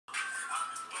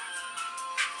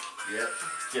Yep.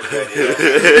 Getting ready.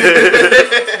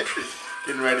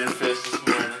 Getting ready to fish this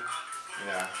morning.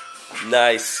 Yeah.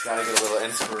 Nice. Gotta get a little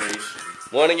inspiration.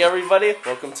 Morning, everybody.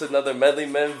 Welcome to another Medley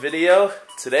Men video.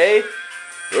 Today,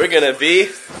 we're gonna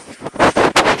be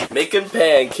making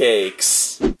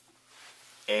pancakes.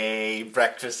 Hey,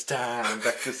 breakfast time,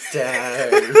 breakfast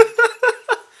time.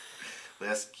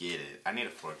 Let's get it. I need a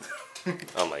fork.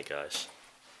 Oh my gosh.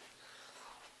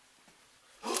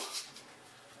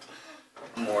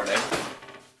 Morning.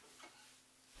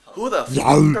 Who the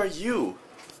fuck are you?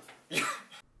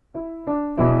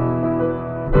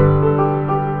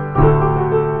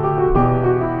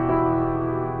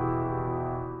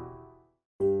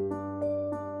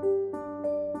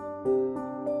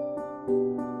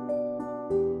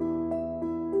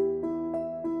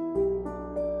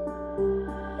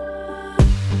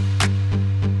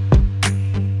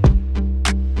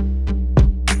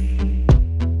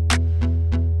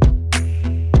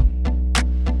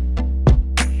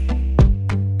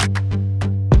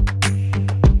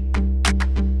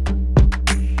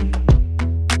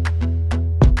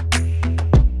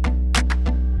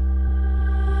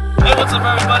 What's up,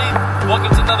 everybody?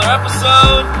 Welcome to another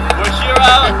episode. We're here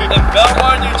out in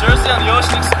Belmar, New Jersey on the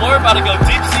Ocean Explorer, about to go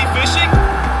deep sea fishing.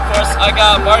 Of course, I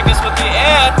got Marcus with me,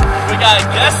 and we got a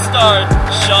guest star,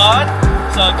 Sean,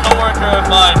 so a co-worker of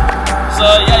mine. So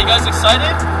yeah, you guys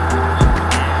excited?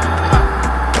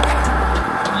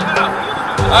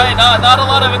 Yeah. Alright, not a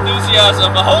lot of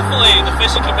enthusiasm, but hopefully the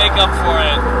fishing can make up for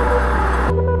it.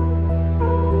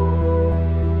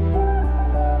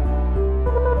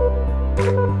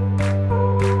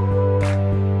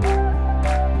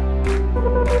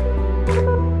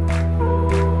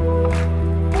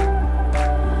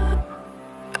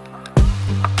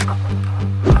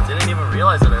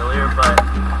 Realize it earlier, but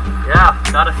yeah,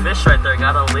 got a fish right there,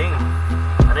 got a ling.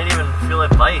 I didn't even feel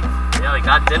it bite. Yeah, we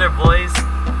got dinner, boys.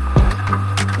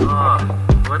 Oh,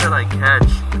 what did I catch?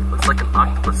 Looks like an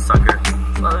octopus sucker.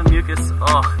 It's a lot of mucus.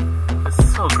 Oh, this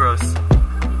is so gross.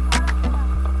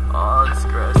 Oh, it's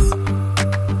gross.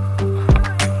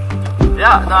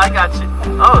 Yeah, no, I got you.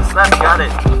 Oh, Snap got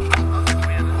it.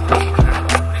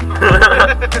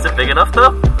 Is it big enough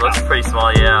though? It looks pretty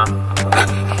small, yeah.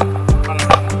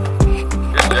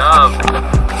 Good job.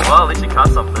 Well, at least you caught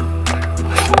something.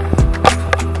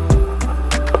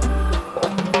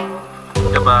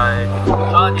 Goodbye.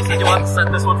 Sean, you said you want to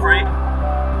set this one free?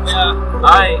 Yeah.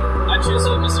 I choose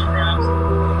you, Mr. Krabs.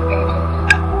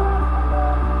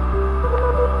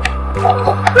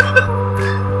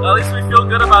 At least we feel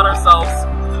good about ourselves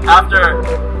after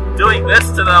doing this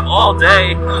to them all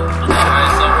day.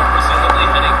 Alright, so we're presumably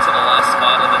heading to the last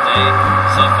spot of the day.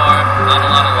 So far, not a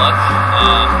lot of luck.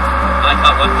 I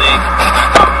caught one thing.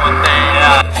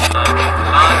 Yeah.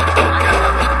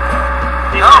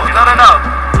 No.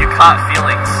 You caught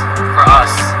feelings for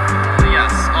us. Yes,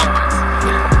 always.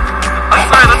 I'm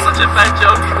sorry, that's such a bad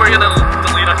joke. We're gonna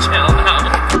delete our channel now.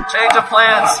 Change of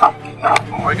plans.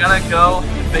 We're gonna go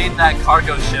invade that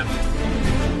cargo ship.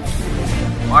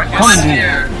 Marcus.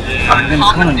 Commandeer.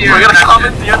 Commandeer. We're gonna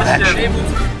commandeer the ship.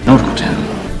 Nautical town.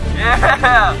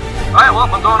 Yeah. Alright, well,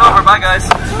 I'm going over. Bye, guys.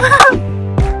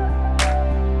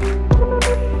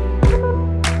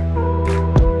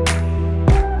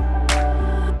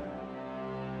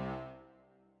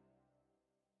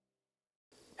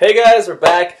 Hey guys, we're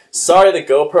back. Sorry the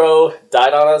GoPro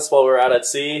died on us while we were out at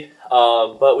sea,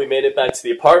 but we made it back to the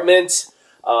apartment.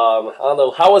 I don't know,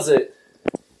 how was it?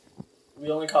 We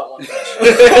only caught one fish.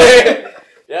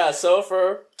 Yeah, so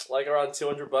for like around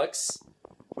 200 bucks,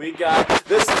 we got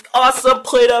this awesome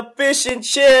plate of fish and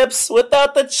chips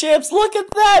without the chips. Look at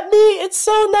that meat, it's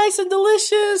so nice and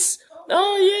delicious.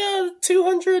 Oh yeah,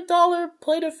 $200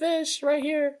 plate of fish right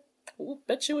here. Ooh,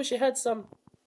 bet you wish you had some.